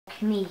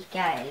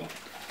Mikael.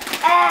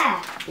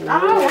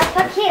 Ett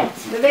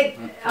paket.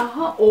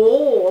 Jaha,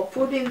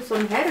 får du en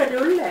sån här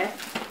rulle?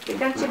 Det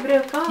kanske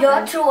brukar.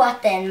 Jag tror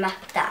att det är en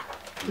matta.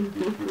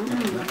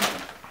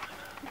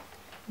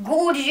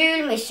 God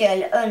jul,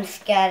 Michel,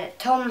 önskar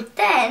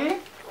tomten.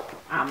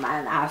 Ja,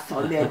 men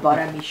alltså, det är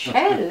bara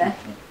Michel.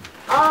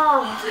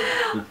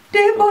 Det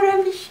är bara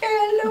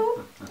Michel.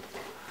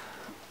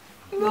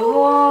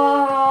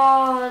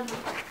 Vad?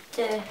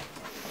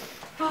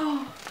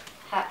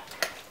 Här.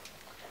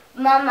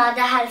 Mamma,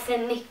 det här är för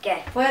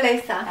mycket. Får jag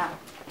läsa? Ja,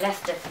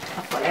 läs du.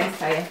 Jag får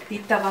läsa.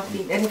 Titta vad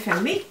fint. Är det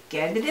för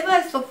mycket? Det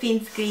var så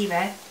fint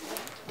skrivet.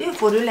 Det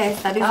får du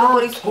läsa. Du får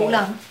gå i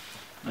skolan.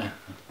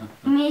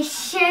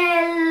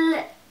 Michel.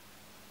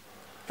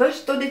 Först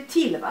står det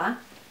till, va?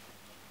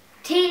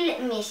 Till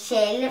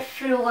Michel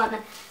från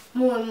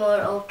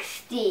mormor och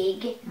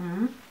Stig.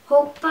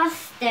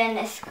 Hoppas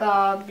den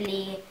ska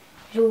bli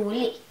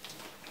rolig.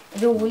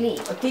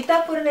 Och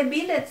titta på den här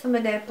bilden som är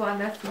där på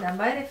andra sidan.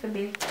 Vad är det för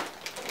bild?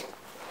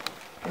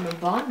 Det är någon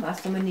barn, va,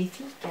 som är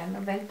nyfiken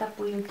och väntar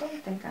på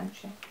jultomten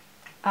kanske.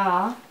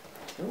 Ja.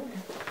 Jag tror det.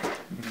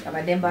 Ja,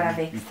 men den bara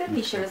växer,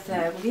 Michel. Så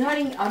vi har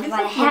ingen... Ja, Vad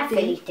är det här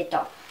för litet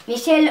då?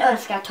 Michel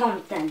önskar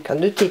tomten.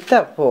 Kan du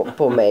titta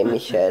på mig,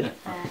 Michel?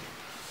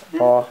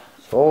 Ja,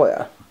 så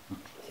ja.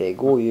 Säg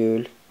god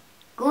jul.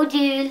 God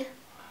jul.